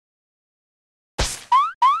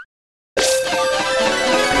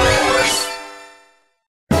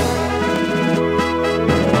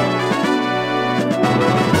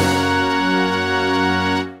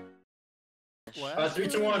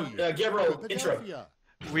everyone. Gabriel, intro.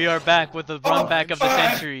 We are back with the run back of the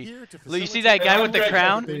century. Look, you see that guy with the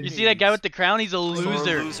crown? You see that guy with the crown? He's a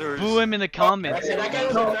loser. Boo him in the comments.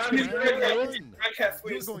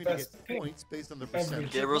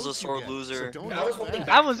 Gabriel's a sore loser.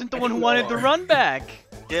 I wasn't the one who wanted the run back.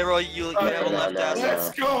 Gabriel, you have a left ass.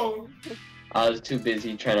 Let's go. I was too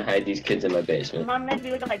busy trying to hide these kids in my basement. Mom made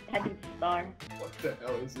me look like Peeb star. What the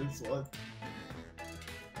hell is this one?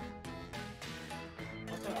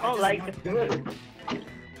 Oh, like the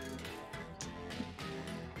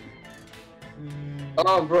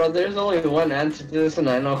Oh, bro, there's only one answer to this, and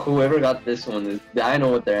I know whoever got this one is. I know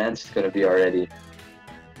what their answer's gonna be already.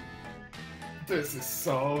 This is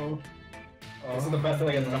so. This is the best thing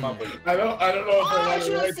I can come up with. I don't know if I want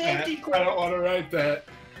to write that. I don't want to write that.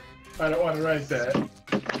 I don't want to write that.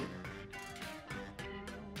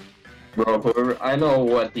 Bro, whoever, I know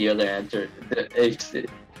what the other answer. If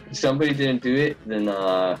somebody didn't do it, then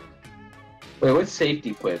wait, what's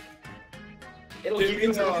safety quip? It'll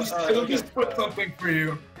just put something for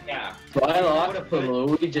you. Yeah. So I locked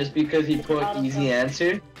Louie just because he put easy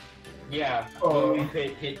answer. Yeah. Oh. We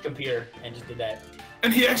hit computer and just did that.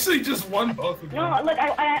 And he actually just won both of them. No, look,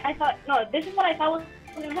 I thought, no, this is what I thought was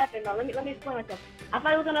gonna happen. No, let me explain myself. I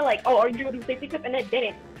thought it was gonna like, oh, are you gonna do safety clip? And it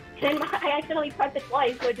didn't. Then I accidentally pressed it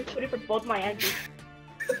twice, so I just put it for both my answers.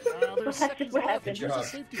 So that's just what happened.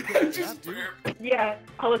 Yeah,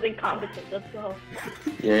 I was incompetent, let's go.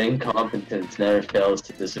 Your incompetence never fails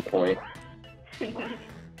to disappoint.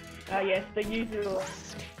 Yes, the usual.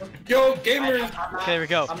 Yo, gamers! Okay, there we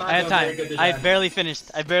go. I had time. I barely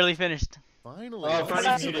finished. Finally. Oh,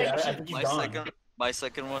 Ferny muted. I think he's gone. My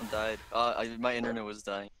second one died. My internet was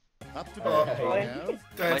dying.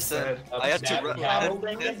 That's I had to.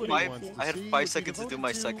 I had 5 seconds to do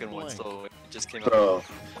my second one, so it just came out. Bro.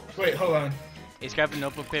 Wait, hold on. He's grabbing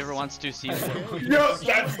notebook paper, wants to see. Yo,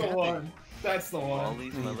 that's the one. That's the one. I'll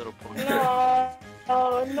leave my little pony. No.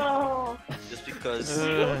 Oh no. Just because.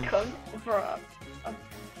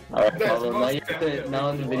 Alright, Pablo, now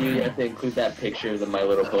in the video you have to include that picture of the My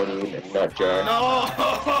Little Pony and nut jar. No!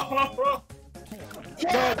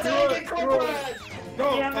 Yeah, do it!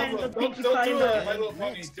 No, yeah, Pablo, man, don't do it, My Little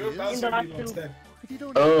Pony. Do it faster instead.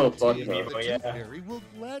 Oh, fuck no. Yeah. Will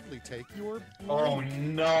gladly take your. Oh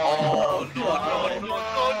no! Oh no! No!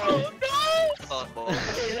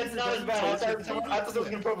 Okay, that's not as bad. I thought it was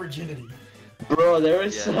gonna pro virginity. Bro, there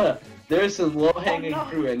was some low-hanging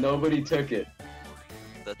fruit and nobody took it.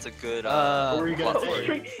 That's a good. What were you gonna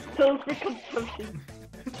say?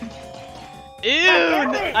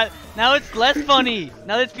 Ew! Now it's less funny.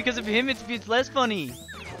 Now that's because of him. It's less funny.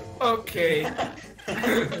 Okay.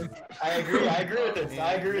 I agree with this.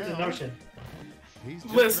 I agree with the notion.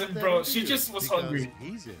 Listen, bro, she just was hungry.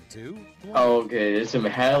 He's into. Oh, okay, there's some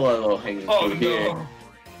hella low-hanging fruit here. Oh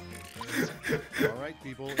no! All right,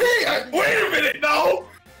 people. Hey, wait a minute, no!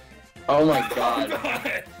 Oh my god.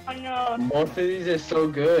 Oh no. Both of these are so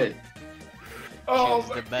good. Oh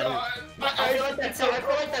my god. I feel like that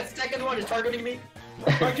second one is targeting me.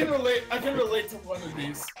 I can relate to one of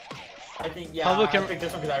these. I think, yeah, Pablo, I picked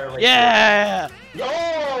this one because I relate yeah! to it.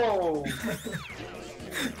 Yo!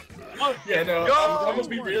 Yeah, no, I'm gonna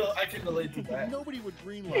be real, I can relate to that. Nobody would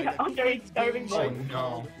greenlight. Yeah, I'm very starving. Oh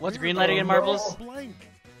no. What's greenlight again, Marbles? Blank.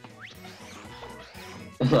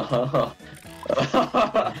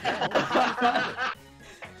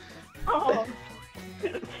 Oh.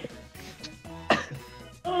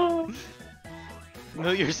 Oh.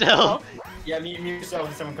 Mute yourself. Yeah, mute yourself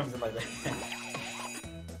when someone comes in like that.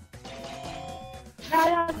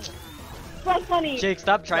 That's funny. Jake,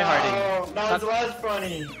 stop tryharding. No, it was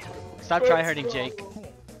funny. Stop tryharding, Jake.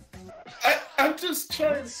 I'm just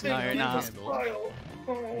trying to say. No, you're not.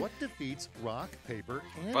 What defeats rock, paper,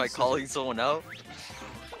 and By calling someone out?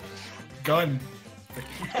 Gun.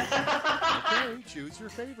 Okay, choose your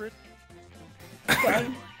favorite.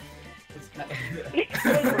 Gun.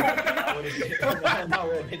 I'm not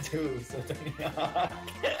ready to, so turn me off.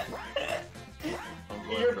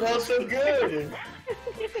 You're both so good.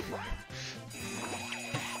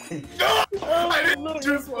 No! I didn't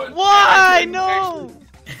choose one! Why? No!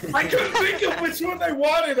 I couldn't think of which one I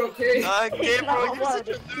wanted, okay? Gabriel, you're such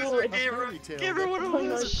a loser, Gabriel, what a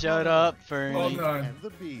loser! Shut up, Ferny. Hold on. And the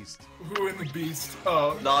beast. Who in the beast?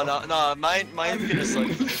 Oh. No, mine's gonna suck.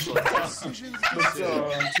 Decisions choose your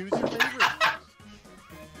favorite.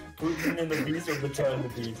 Putin in the beast or Bata in the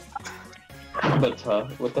beast? Bata?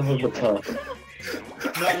 What the hell is Bata?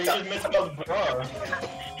 No, you just misspelled bra.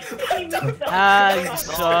 Ah, you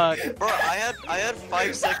suck. Bro, I had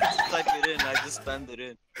 5 seconds to type it in, I just spammed it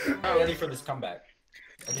in. I'm not ready for this comeback.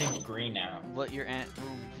 I think green now. What your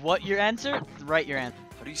answer? Write your answer.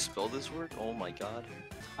 How do you spell this word? Oh my god.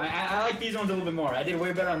 I like these ones a little bit more. I did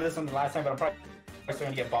way better on this one the last time, but I'm probably still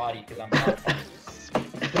gonna get bodied because I'm not.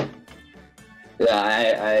 Yeah,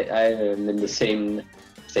 I am in the same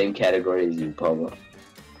category as you, Pablo.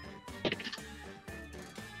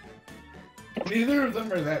 Neither of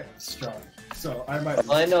them are that strong, so I might.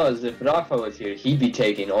 All I know is if Rafa was here, he'd be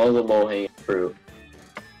taking all the low-hanging fruit.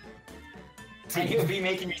 And he would be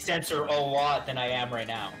making me censor a lot than I am right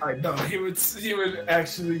now. I know he would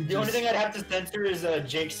actually. The only thing I'd have to censor is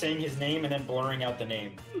Jake saying his name and then blurring out the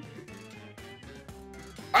name.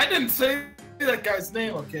 I didn't say that guy's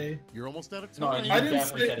name, okay? You're almost out of No, time. you I didn't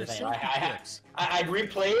definitely say- said his name. I'd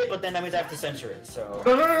replay it, but then that means I have to censor it. So.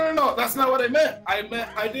 No, that's not what I meant. I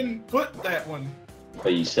didn't put that one.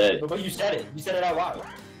 But you said it. But you said it. You said it out loud.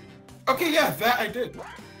 Okay, yeah, that I did.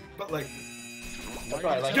 But like, That's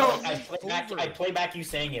right. Like, Yo. I play back you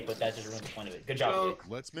saying it, but that just ruins the fun of it. Good job. so, Jake.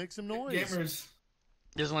 Let's make some noise. gamers.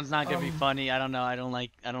 This one's not gonna be funny. I don't know. I don't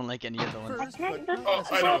like any of the ones. First, can't- but this-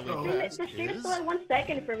 not I don't necessarily know. best The stream is is still at 1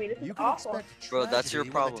 second for me. This is you can awful. expect Bro, that's your tragedy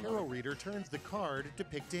when problem. the tarot reader turns the card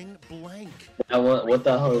depicting blank. What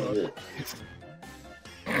the hell is it?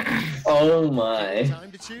 Oh my.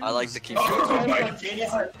 Time to choose. I like to keep Oh, short. my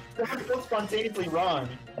Someone's so spontaneously wrong.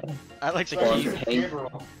 I like to Spawn keep. tank.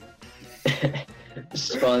 Gabriel.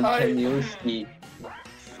 Spontaneously.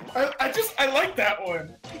 I like that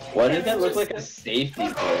one. Why did that look like a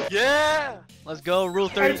safety play? Yeah! Let's go. Rule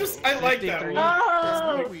 30. I like that 53. one.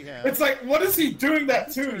 Oh! We have It's like, what is he doing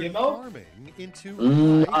that to, you know? farming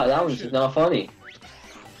into That was just not funny.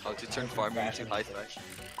 How to turn farming into high fashion.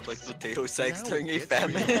 Like potato sacks Now during a it's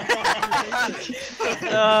famine.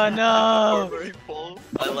 Oh no! Very full.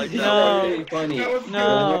 I like that No. one. Very funny. That was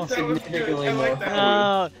No. good. That was good. Significantly I like more that one.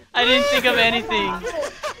 No, I didn't think of anything.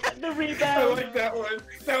 The I rebound. like that one.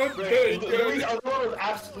 That was The very other good. one was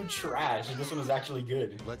absolute trash, and this one was actually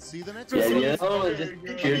good. Let's see the next Yeah, one. yeah. Oh, it's just You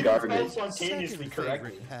pure can spell garbage. spontaneously Second correctly.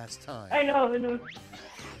 favorite pastime. I know.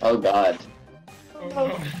 Oh god.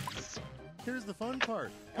 Oh, Here's the fun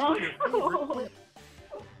part. Oh, Your no. favorite quip.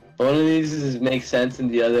 One of these makes sense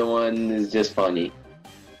and the other one is just funny.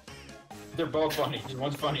 They're both funny.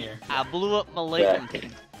 One's funnier. I blew up Malaysia.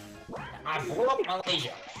 I blew up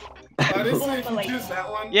Malaysia. honestly, if you choose that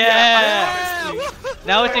one. Yeah. honestly,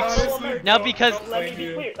 Now it's honestly, now don't- because don't Let me blame be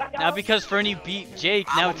you. clear. now because Ferny beat Jake.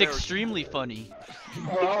 I'm Now it's American. extremely funny.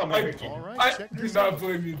 We're all American. All right, I check do this not out.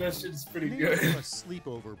 blame you. That shit's pretty Name good. a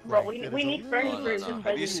sleepover Bro, prank that we is a need little Ferny No, for no, this no.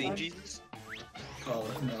 Have you seen one. Jesus? Oh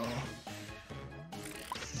no.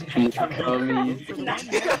 Dummies. for the one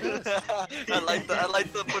I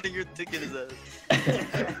like the putting your dick in his ass.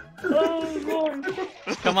 Oh, God.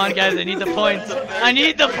 Come on, guys. I need the points. I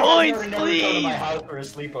need the points, Never come to my please. house for a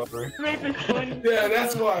sleepover. Rape is fun. Yeah,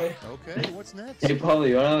 that's why. Okay, what's next? Hey, Pablo,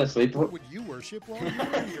 you wanna have a What sleepover? would you worship while you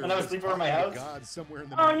were here? Another sleepover in my house? God, somewhere in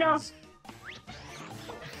the Oh, no. mountains.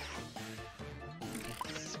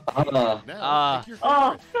 Ah, Now, pick your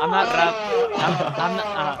Oh, favorite. I'm not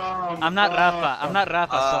Rafa. I'm not Rafa. I'm not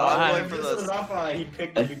Rafa. So I'm I'm. going for This is this. Rafa. He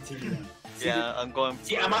picked the big team. Yeah, I'm going for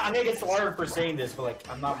See, I'm gonna get slaughtered for saying this, but like,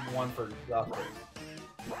 I'm not one for Rafa.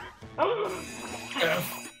 oh,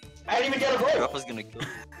 I didn't even get a vote. Rafa's gonna kill.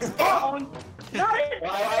 oh, not it.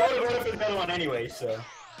 Well, I would have voted for the better one anyway, so.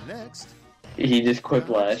 Next, he just now a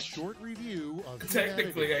quiplash. short review of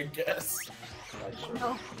Technically, I guess.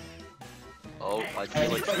 No. Oh, I do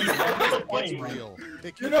He's like disappointing humanity. wrong. Real.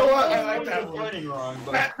 Pick You your know what? I favorite. like that one. Disappointing wrong,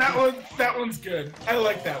 but. That one's good. I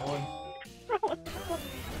like that one.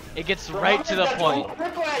 It gets right to the point.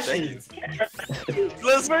 Whiplashes.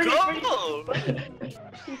 Let's Ferny, go!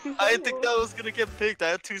 I didn't think that was gonna get picked. I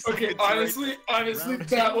had 2 seconds. Okay, to write. honestly, Round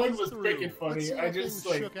that two one is was through. freaking Let's funny. see I how just things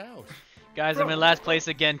like. shook out. Guys, I'm in last place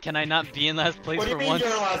again. Can I not be in last place What do you for mean once?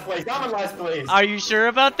 you're in last place? I'm in last place. Are you sure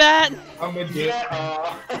about that? I'm gonna get.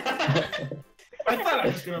 Yeah. I thought I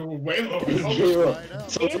was gonna way lower. Gabriel, Find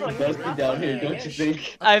out. someone must be down here, don't you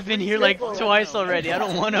think? I've been here like twice already. I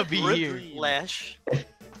don't want to be here. Lash.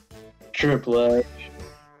 Triple.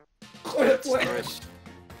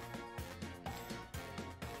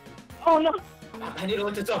 Oh, no. I need to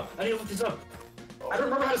look this up. I don't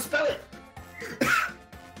remember how to spell it.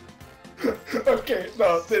 Okay,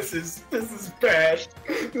 no, this is bad.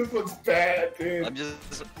 This one's bad, dude. I'm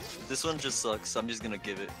just. This one just sucks. I'm just gonna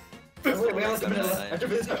give it. Wait, let's finish this. I- After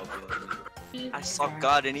this. I saw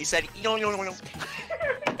God and he said, yo, yo, yo, yo.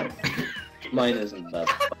 Mine isn't that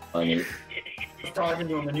funny. Talking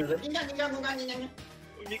to him and he was like,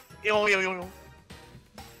 Yo, yo, yo, yo.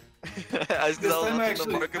 I was This time gonna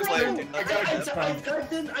actually- the Markiplier. this time- dude. I gotta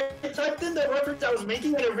get I typed in the reference I was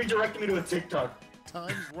making and it redirected me to a TikTok.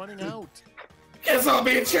 Time's running out. Guess I'll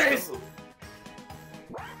be a chase.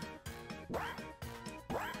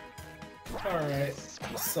 Alright.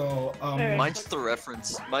 So, Mine's the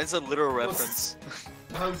reference. Mine's a literal reference.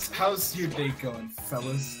 how's your day going,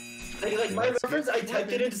 fellas? Like my reference, I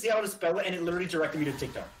typed it in to see how to spell it, and it literally directed me to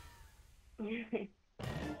TikTok.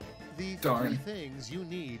 The Darn. 3 things you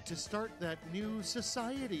need to start that new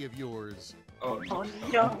society of yours. Oh, no.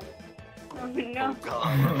 Oh no. Oh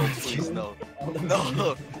god, no, please no.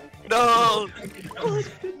 No! No!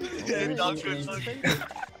 Not good.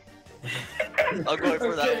 I'm going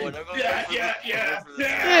for that one.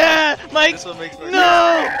 Yeah, Mike. This one makes me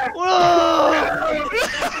No! Whoa!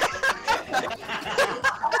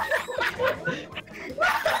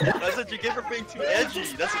 That's what you get for being too edgy.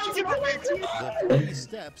 That's what you get for being too The 3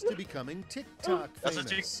 steps to becoming TikTok That's what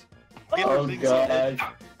you famous. get for Oh being so edgy.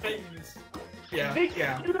 god.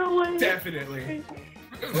 yeah, definitely.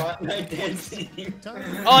 Night dancing.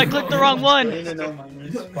 Oh, I clicked the wrong one.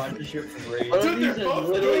 Sponsorship from Ray. One of these They're has both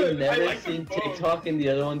literally good. I never like seen them both. TikTok, and the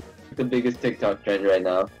other one's the biggest TikTok trend right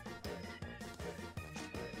now.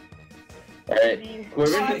 Alright,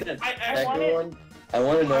 whoever did that I second wanted- one, I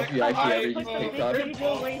want to know if you actually ever use I TikTok.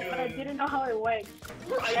 didn't know how it worked.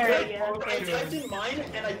 I typed in mine,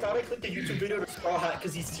 and I thought I clicked the YouTube video to Straw Hat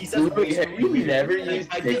because he says Louie, have you never And used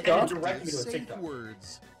I did, and it TikTok? directed me to a Safe TikTok.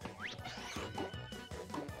 words.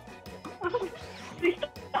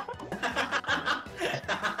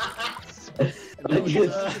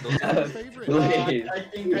 Favorite. Wait. I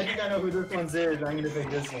think I know who this one's is. I'm gonna pick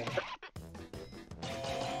this one.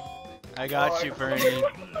 I got you, Ferny.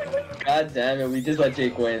 God damn it, we just let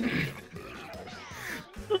Jake win.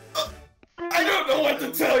 I don't know what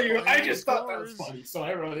to tell you. I just thought that was funny, so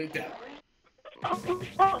I wrote it down.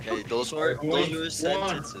 Hey, those were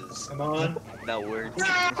sentences, Come on. not words.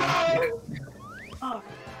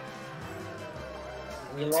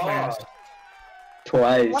 We lost.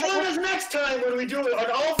 Twice. Join us next time when we do it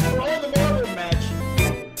on all the more